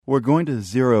We're going to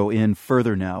zero in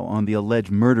further now on the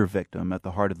alleged murder victim at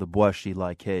the heart of the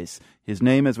Xilai case. His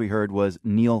name, as we heard, was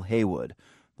Neil Heywood.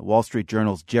 The Wall Street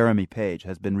Journal's Jeremy Page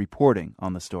has been reporting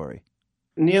on the story.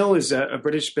 Neil is a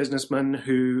British businessman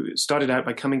who started out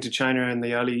by coming to China in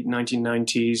the early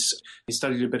 1990s. He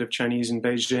studied a bit of Chinese in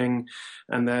Beijing,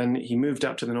 and then he moved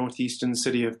up to the northeastern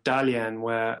city of Dalian,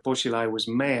 where Xilai was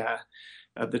mayor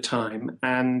at the time,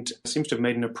 and seems to have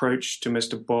made an approach to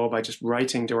Mr. Bo by just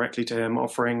writing directly to him,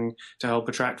 offering to help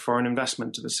attract foreign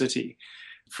investment to the city.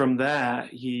 From there,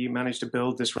 he managed to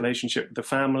build this relationship with the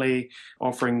family,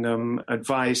 offering them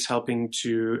advice, helping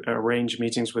to arrange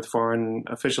meetings with foreign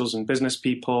officials and business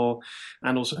people,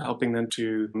 and also helping them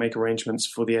to make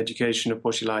arrangements for the education of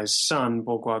Xilai's son,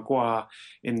 Bo Guagua,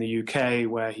 in the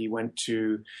UK, where he went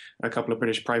to a couple of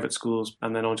British private schools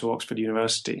and then on to Oxford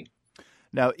University.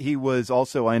 Now, he was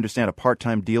also, I understand, a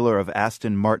part-time dealer of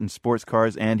Aston Martin sports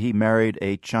cars, and he married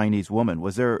a Chinese woman.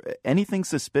 Was there anything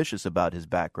suspicious about his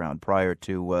background prior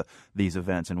to these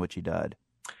events in which he died?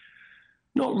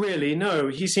 Not really, no.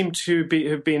 He seemed to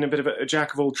have been a bit of a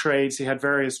jack of all trades. He had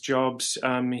various jobs.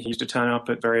 He used to turn up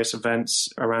at various events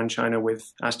around China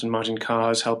with Aston Martin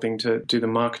cars, helping to do the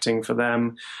marketing for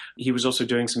them. He was also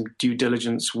doing some due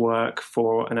diligence work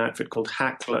for an outfit called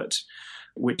Hacklet,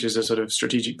 which is a sort of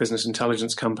strategic business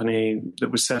intelligence company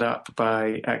that was set up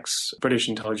by ex-British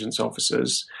intelligence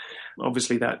officers.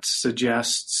 Obviously, that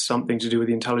suggests something to do with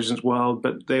the intelligence world,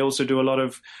 but they also do a lot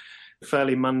of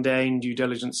fairly mundane due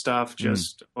diligence stuff,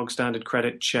 just bog-standard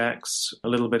credit checks, a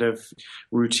little bit of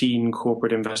routine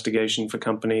corporate investigation for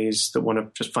companies that want to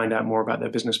just find out more about their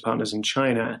business partners in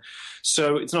China.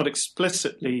 So it's not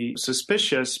explicitly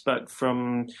suspicious, but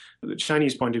from the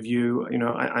Chinese point of view,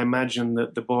 I imagine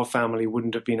that the Bo family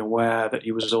wouldn't have been aware that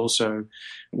he was also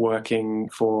working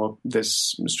for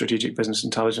this strategic business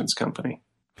intelligence company.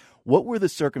 What were the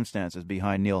circumstances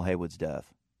behind Neil Heywood's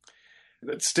death?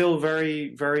 It's still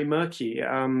very, very murky.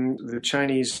 The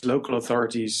Chinese local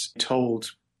authorities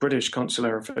told British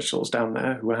consular officials down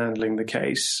there who were handling the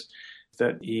case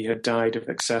that he had died of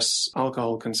excess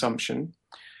alcohol consumption,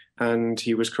 and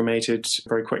he was cremated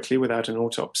very quickly without an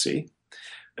autopsy.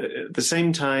 At the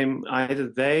same time, either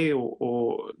they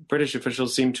or British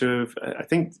officials seem to have, I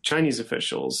think Chinese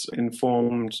officials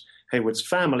informed Heywood's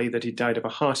family that he died of a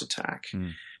heart attack.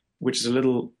 Which is a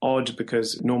little odd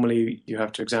because normally you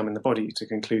have to examine the body to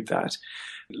conclude that.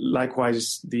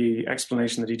 Likewise, the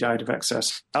explanation that he died of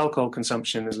excess alcohol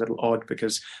consumption is a little odd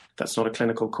because that's not a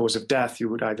clinical cause of death. You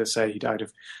would either say he died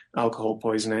of alcohol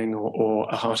poisoning or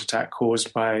a heart attack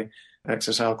caused by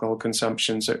excess alcohol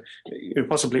consumption. So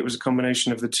possibly it was a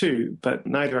combination of the two, but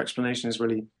neither explanation is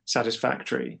really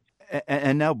satisfactory.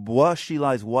 And now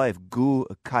Xilai's wife,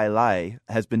 Xilai,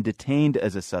 has been detained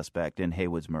as a suspect in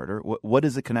Heywood's murder. What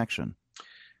is the connection?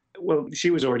 Well,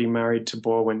 she was already married to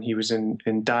Bo when he was in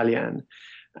Dalian,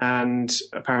 and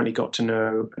apparently got to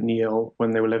know Neil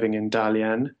when they were living in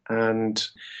Dalian, and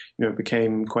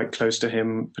became quite close to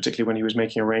him, particularly when he was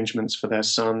making arrangements for their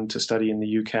son to study in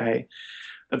the UK.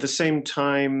 At the same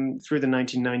time, through the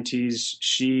 1990s,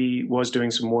 she was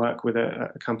doing some work with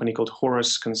a company called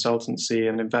Horus Consultancy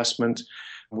and Investment,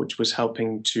 which was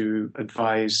helping to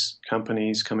advise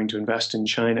companies coming to invest in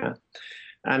China.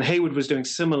 And Heywood was doing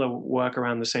similar work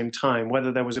around the same time.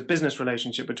 Whether there was a business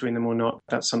relationship between them or not,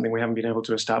 that's something we haven't been able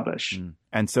to establish.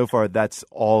 And so far, that's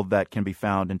all that can be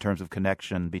found in terms of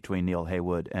connection between Neil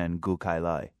Heywood and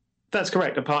Xilai. That's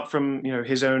correct. Apart from,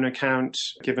 his own account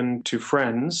given to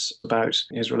friends about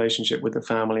his relationship with the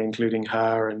family, including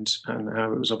her, and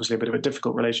how it was obviously a bit of a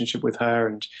difficult relationship with her,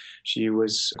 and she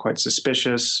was quite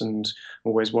suspicious and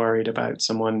always worried about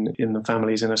someone in the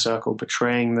family's inner circle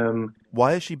betraying them.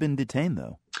 Why has she been detained,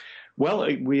 though? Well,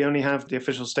 we only have the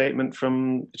official statement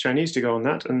from the Chinese to go on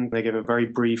that, and they give a very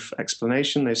brief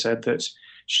explanation. They said that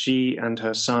she and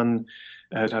her son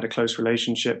had a close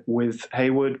relationship with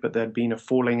Heywood, but there'd been a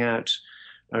falling out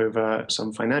over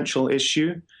some financial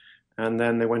issue. And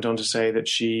then they went on to say that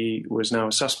she was now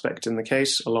a suspect in the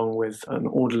case, along with an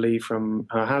orderly from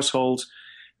her household,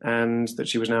 and that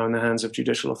she was now in the hands of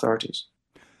judicial authorities.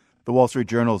 The Wall Street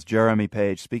Journal's Jeremy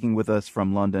Page speaking with us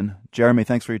from London. Jeremy,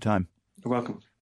 thanks for your time. You're welcome.